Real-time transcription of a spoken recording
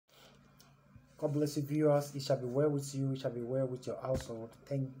God bless you, viewers. It shall be well with you. It shall be well with your household.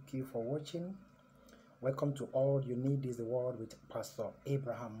 Thank you for watching. Welcome to All You Need Is the Word with Pastor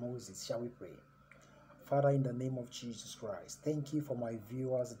Abraham Moses. Shall we pray? Father, in the name of Jesus Christ, thank you for my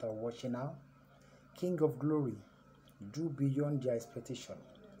viewers that are watching now. King of glory, do beyond their expectation.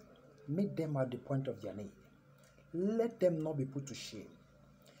 Meet them at the point of their need. Let them not be put to shame.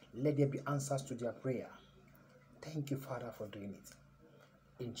 Let there be answers to their prayer. Thank you, Father, for doing it.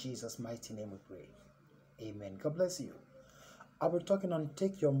 In Jesus' mighty name we pray. Amen. God bless you. I'll be talking on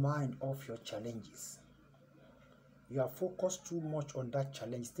take your mind off your challenges. You are focused too much on that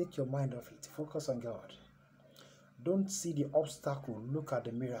challenge. Take your mind off it. Focus on God. Don't see the obstacle. Look at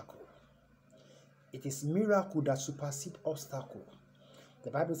the miracle. It is miracle that supersedes obstacle.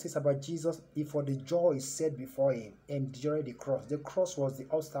 The Bible says about Jesus, if for the joy set before him, endured the cross. The cross was the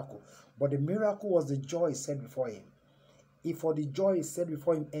obstacle, but the miracle was the joy set before him. If for the joy is set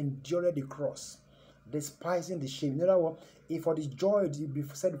before him, endured the cross, despising the shame. In other words, if for the joy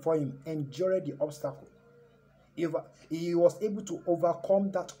set before him, endured the obstacle, if he was able to overcome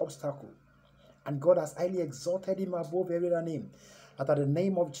that obstacle, and God has highly exalted him above every other name, that at the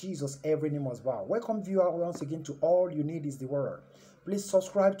name of Jesus, every knee must bow. Welcome, viewer, once again to All You Need Is the Word. Please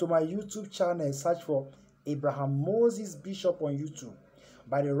subscribe to my YouTube channel and search for Abraham Moses Bishop on YouTube.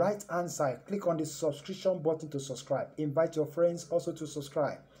 By the right hand side, click on the subscription button to subscribe. Invite your friends also to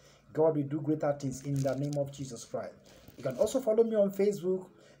subscribe. God will do greater things in the name of Jesus Christ. You can also follow me on Facebook.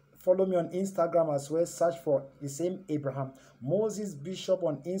 Follow me on Instagram as well. Search for the same Abraham Moses Bishop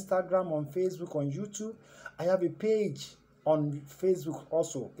on Instagram, on Facebook, on YouTube. I have a page on Facebook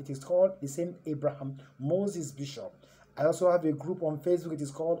also. It is called the same Abraham Moses Bishop. I also have a group on Facebook. It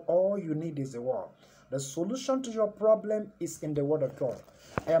is called All You Need Is the Word. The solution to your problem is in the Word of God.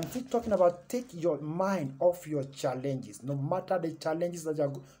 I am still talking about take your mind off your challenges. No matter the challenges that you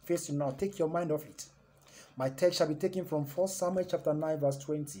are facing now, take your mind off it. My text shall be taken from 1 Samuel chapter 9 verse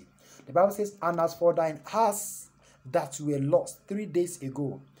 20. The Bible says, and as for thine house that were lost 3 days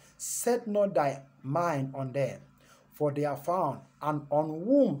ago, set not thy mind on them, for they are found, and on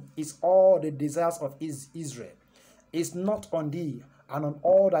whom is all the desires of Israel, is not on thee, and on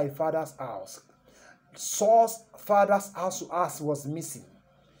all thy father's house. Saul's father's house was missing.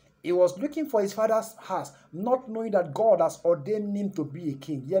 He was looking for his father's house, not knowing that God has ordained him to be a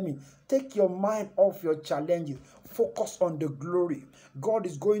king. Hear me? Take your mind off your challenges. Focus on the glory. God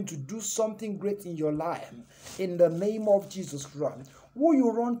is going to do something great in your life. In the name of Jesus Christ. Who you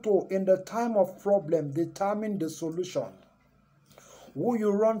run to in the time of problem determine the solution. Who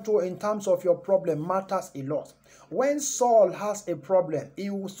you run to in terms of your problem matters a lot. When Saul has a problem, he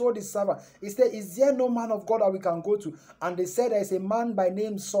saw the servant. He said, is there no man of God that we can go to? And they said, there is a man by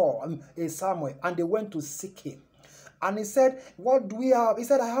name Saul, a Samuel. And they went to seek him. And he said, what do we have? He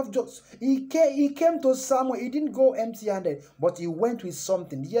said, I have just... He came to Samuel. He didn't go empty-handed, but he went with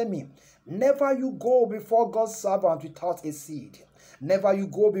something. Hear me. Never you go before God's servant without a seed. Never you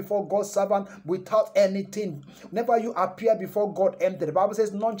go before God's servant without anything. Never you appear before God empty. The Bible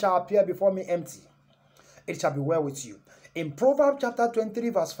says, none shall appear before me empty. It shall be well with you. In Proverbs chapter 23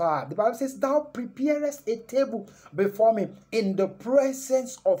 verse 5, the Bible says, thou preparest a table before me in the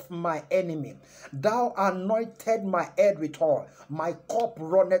presence of my enemy. Thou anointed my head with oil. My cup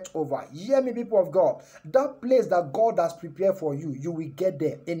runneth over. Hear me, people of God. That place that God has prepared for you, you will get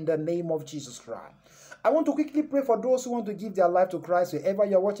there in the name of Jesus Christ. I want to quickly pray for those who want to give their life to Christ. Wherever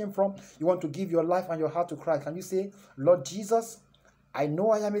you're watching from, you want to give your life and your heart to Christ. Can you say, Lord Jesus, I know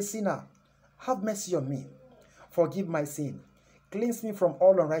I am a sinner. Have mercy on me. Forgive my sin. Cleanse me from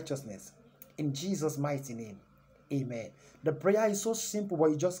all unrighteousness. In Jesus' mighty name. Amen. The prayer is so simple, but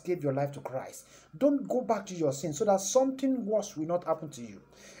you just gave your life to Christ. Don't go back to your sin so that something worse will not happen to you.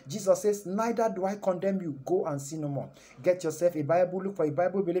 Jesus says, neither do I condemn you. Go and sin no more. Get yourself a Bible. Look for a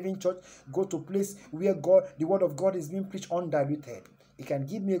Bible-believing church. Go to a place where the word of God is being preached undiluted. You can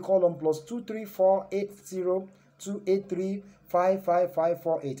give me a call on +234 80 283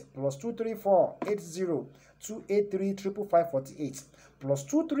 55548 +234 80 283 55548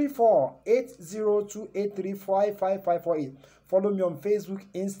 +234 80 283 55548. Follow me on Facebook,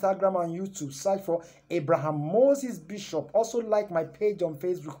 Instagram, and YouTube. Search for Abraham Moses Bishop. Also like my page on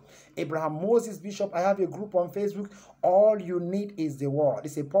Facebook, Abraham Moses Bishop. I have a group on Facebook. All You Need Is the Word.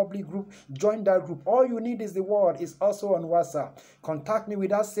 It's a public group. Join that group. All You Need Is the Word is also on WhatsApp. Contact me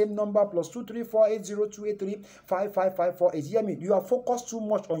with that same number, +234 80 283 55548. Hear me? You are focused too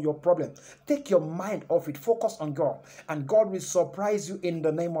much on your problem. Take your mind off it. Focus on God, and God will surprise you in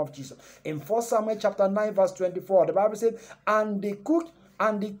the name of Jesus. In 1 Samuel chapter 9 verse 24, the Bible said, and the cook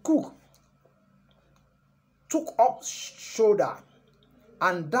took up shoulder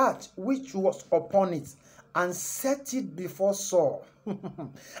and that which was upon it, and set it before Saul.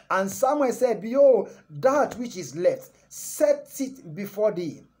 And Samuel said, behold, that which is left, set it before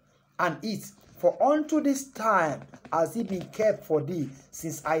thee, and eat. For unto this time has it been kept for thee,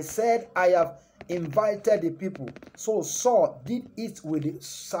 since I said, I have invited the people. So Saul did eat with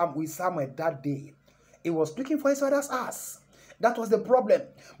Samuel that day. He was looking for his father's ass. That was the problem.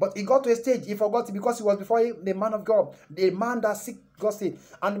 But he got to a stage, he forgot it because he was before the man of God, the man that sick got sick.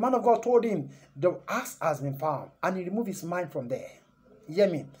 And the man of God told him, the ass has been found. And he removed his mind from there. You hear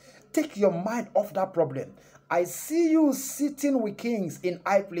me? Take your mind off that problem. I see you sitting with kings in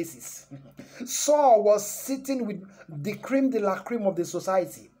high places. Saul was sitting with the cream de la cream of the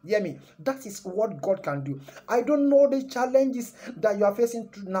society. You hear me? That is what God can do. I don't know the challenges that you are facing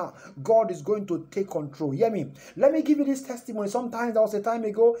now. God is going to take control. You hear me? Let me give you this testimony. Sometimes there was a time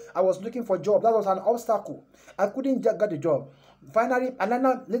ago, I was looking for a job. That was an obstacle. I couldn't get the job. Finally, and then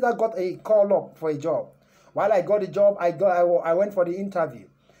I later got a call up for a job. While I got the job, I went for the interview.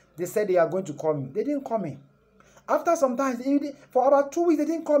 They said they are going to call me. They didn't call me. After some time, for about 2 weeks, they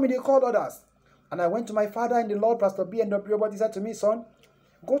didn't call me. They called others. And I went to my father in the Lord, Pastor B.N.W. But he said to me, son,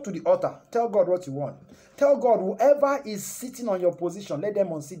 go to the altar. Tell God what you want. Tell God whoever is sitting on your position, let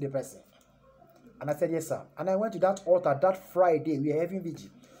them unseat the person. And I said, yes, sir. And I went to that altar that Friday. We were having vigil.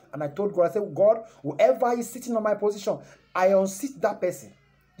 And I told God, I said, God, whoever is sitting on my position, I unseat that person.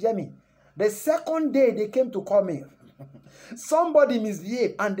 You hear me? The second day, they came to call me. Somebody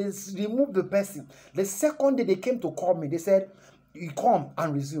misbehaved and they removed the person. The second day they came to call me, they said, you come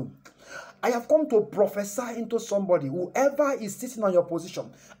and resume. I have come to prophesy into somebody. Whoever is sitting on your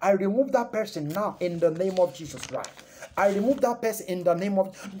position, I remove that person now in the name of Jesus Christ. I remove that person in the name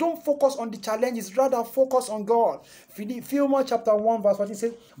of... Don't focus on the challenges, rather focus on God. Philemon chapter 1 verse 14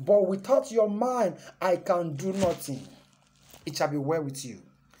 says, but without your mind, I can do nothing. It shall be well with you.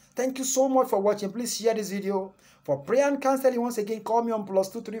 Thank you so much for watching. Please share this video. For prayer and counseling, once again, call me on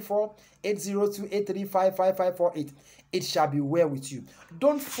 +234 802 835 5548. It shall be well with you.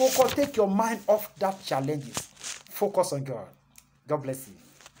 Don't focus, take your mind off that challenges. Focus on God. God bless you.